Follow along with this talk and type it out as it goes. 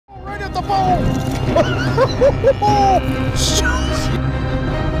at the boat!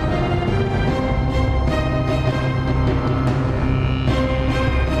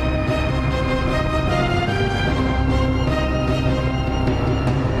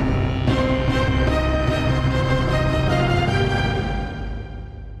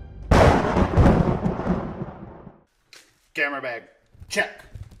 Camera bag, check.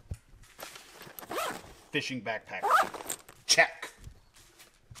 Fishing backpack, check.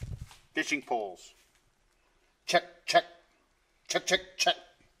 Fishing poles, check, check, check, check, check.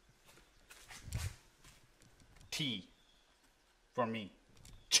 Tea for me,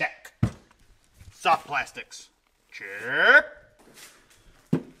 check. Soft plastics, check.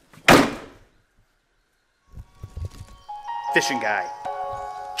 Fishing guy,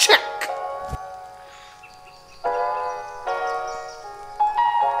 check.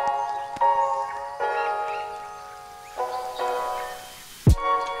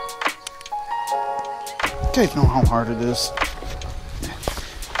 You guys know how hard it is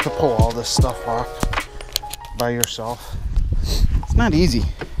to pull all this stuff off by yourself. It's not easy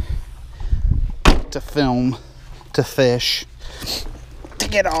to film, to fish, to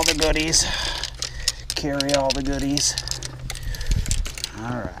get all the goodies, carry all the goodies.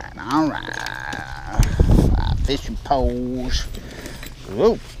 All right. Fishing poles.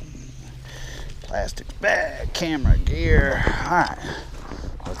 Whoa. Plastic bag, camera gear. All right,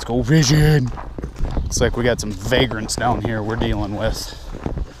 let's go fishing. Looks like we got some vagrants down here we're dealing with.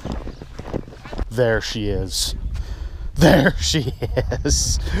 There she is. There she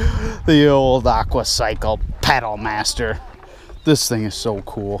is. The old Aquacycle Paddle Master. This thing is so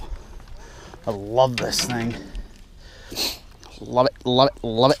cool. I love this thing. Love it, love it,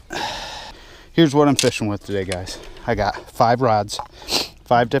 love it. Here's what I'm fishing with today, guys. I got 5 rods,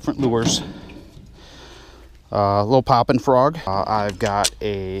 5 different lures. Little popping frog. I've got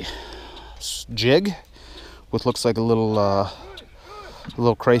a jig with looks like a little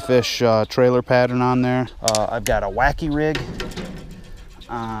crayfish trailer pattern on there. I've got a wacky rig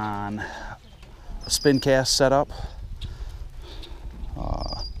on a spin cast setup.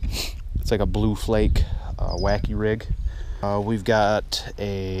 It's like a blue flake wacky rig. We've got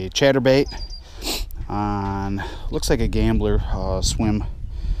a chatterbait on looks like a gambler swim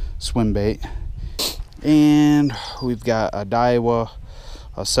bait, and we've got a Daiwa,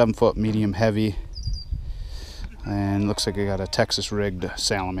 a 7-foot medium heavy, and looks like I got a Texas rigged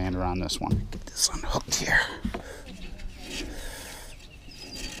salamander on this one. Get this unhooked here.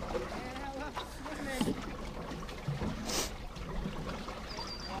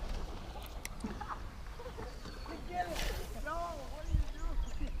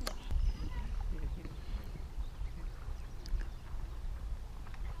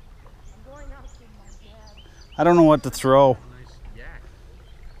 I don't know what to throw.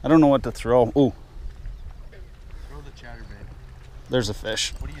 I don't know what to throw. Ooh. Throw the chatterbait. There's a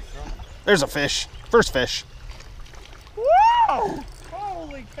fish. What are you throwing? There's a fish. First fish. Whoa!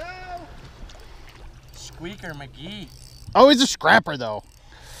 Holy cow! Squeaker McGee. Oh, he's a scrapper though.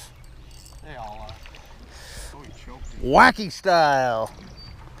 They all are. Oh, he choked me. Wacky style.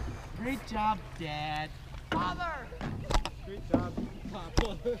 Great job, Dad. Father! Great job,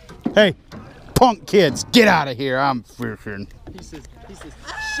 Papa. Hey, punk kids, get out of here. I'm fishing. He says,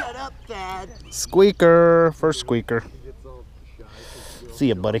 shut up, Dad. Squeaker. First squeaker. See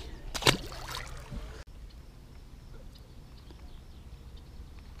ya, buddy.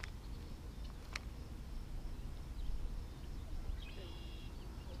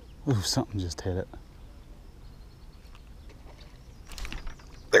 Ooh, something just hit it.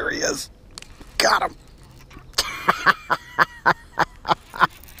 There he is. Got him.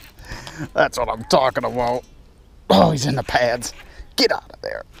 That's what I'm talking about. Oh, he's in the pads. Get out of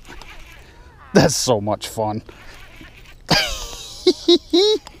there. That's so much fun.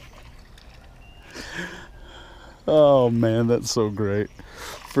 Oh man, that's so great.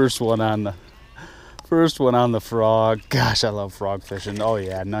 First one on the frog. Gosh, I love frog fishing. Oh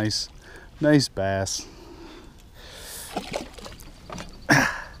yeah, nice bass.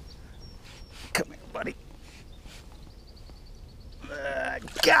 Come here, buddy.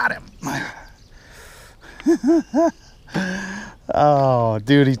 Got him. Oh,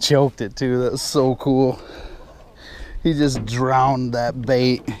 dude, he choked it too. That's so cool. He just drowned that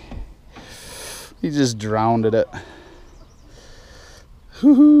bait. He just drowned it.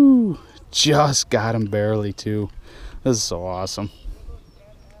 Woohoo! Just got him barely too. This is so awesome.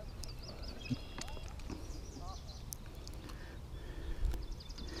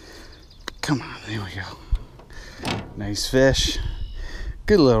 Come on, there we go. Nice fish.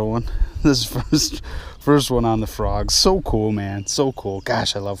 Good little one. This is First one on the frogs. So cool, man. So cool.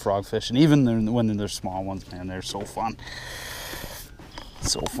 Gosh, I love frog fishing. Even when they're small ones, man, they're so fun.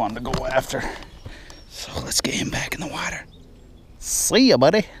 So fun to go after. So let's get him back in the water. See ya,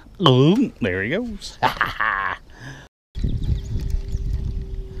 buddy. Oh, there he goes.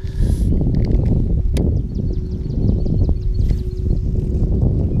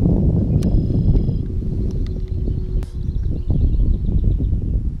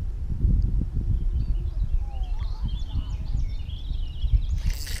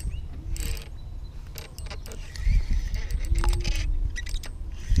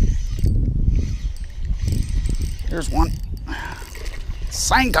 Here's one.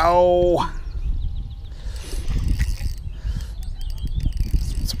 Senko.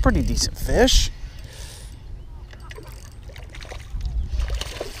 It's a pretty decent fish.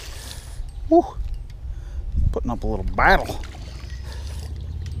 Woo. Putting up a little battle.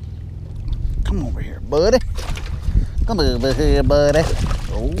 Come over here, buddy. Come over here, buddy.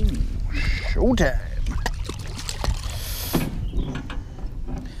 Oh, showtime.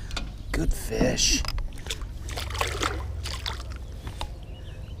 Good fish.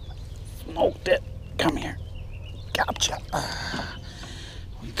 Smoked it. Come here. Gotcha.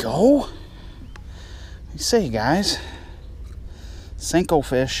 We go. What do you say, guys? Senko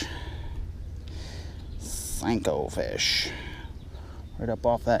fish. Senko fish. Right up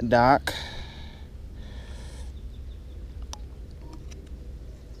off that dock.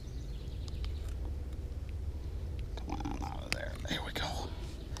 Come on out of there. There we go.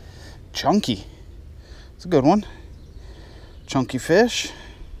 Chunky. It's a good one. Chunky fish.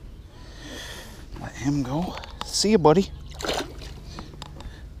 Let him go. See you, buddy.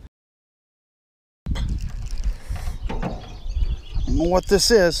 I don't know what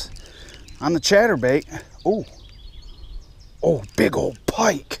this is. On the chatterbait. Oh. Oh, big old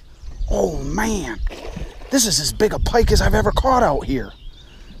pike. Oh, man. This is as big a pike as I've ever caught out here.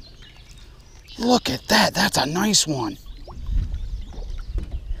 Look at that. That's a nice one.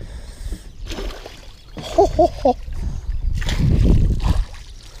 Ho, ho, ho.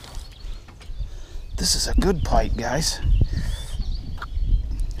 This is a good pike, guys.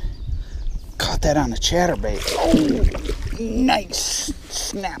 Caught that on a chatterbait. Oh, nice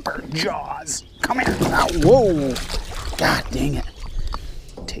snapper jaws. Come here. Oh, whoa. God dang it.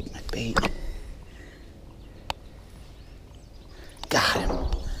 Take my bait. Got him.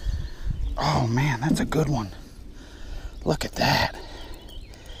 Oh, man, that's a good one. Look at that.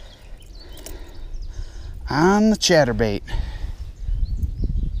 On the chatterbait.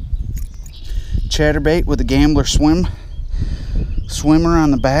 Chatterbait with a Gambler swimmer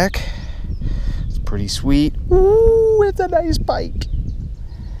on the back. It's pretty sweet. Ooh, it's a nice pike.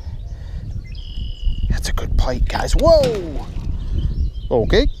 That's a good pike, guys. Whoa!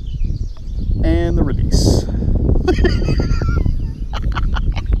 Okay. And the release.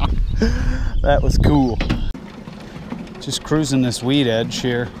 That was cool. Just cruising this weed edge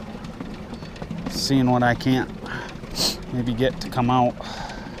here. Seeing what I can't maybe get to come out.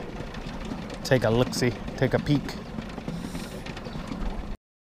 Take a look-see, take a peek.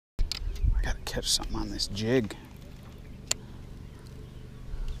 I gotta catch something on this jig.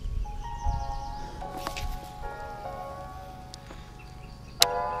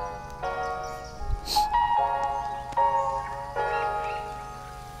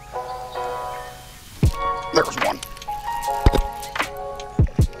 There's one.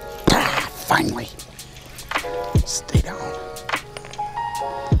 Ah, finally. Stay down.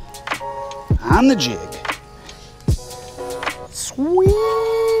 On the jig. Sweet.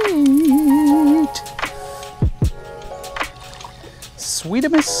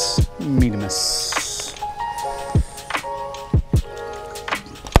 Sweetimus, meatimus.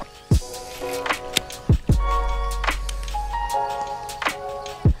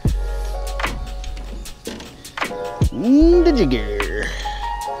 The jigger.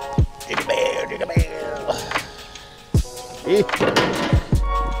 Jigabell, jigabell.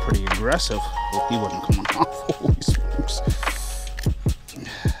 Pretty aggressive. Well, he wasn't coming off. Holy smokes.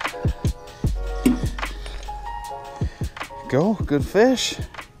 Go, good fish.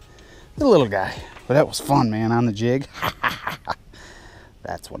 The little guy. But that was fun, man, on the jig.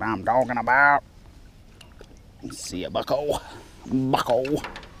 That's what I'm talking about. See ya, bucko. Bucko.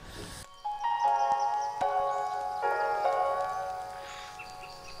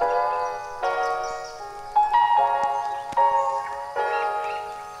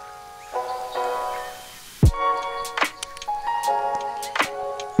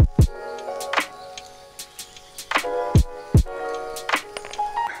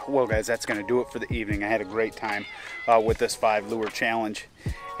 Well, guys, that's going to do it for the evening. I had a great time with this 5 lure challenge,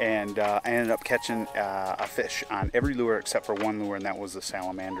 and I ended up catching a fish on every lure except for one lure, and that was the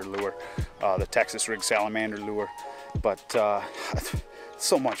salamander lure, the Texas rig salamander lure. But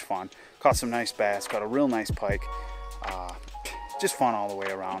so much fun. Caught some nice bass, caught a real nice pike. Just fun all the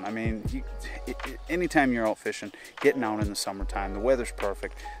way around. I mean, anytime you're out fishing, getting out in the summertime, the weather's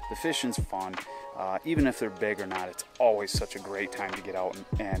perfect, the fishing's fun. Even if they're big or not, it's always such a great time to get out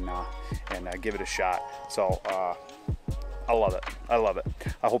and give it a shot. So I love it. I love it.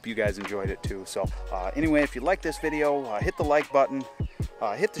 I hope you guys enjoyed it too. So anyway, if you like this video, hit the like button,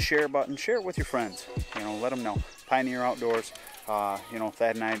 hit the share button, share it with your friends. You know, let them know. Pioneer Outdoors. You know,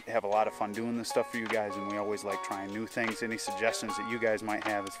 Thad and I have a lot of fun doing this stuff for you guys, and we always like trying new things. Any suggestions that you guys might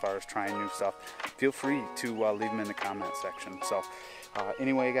have as far as trying new stuff, feel free to leave them in the comment section. So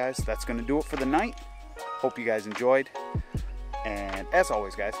anyway, guys, that's going to do it for the night. Hope you guys enjoyed. And as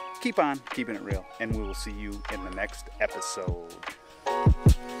always, guys, keep on keeping it real, and we will see you in the next episode.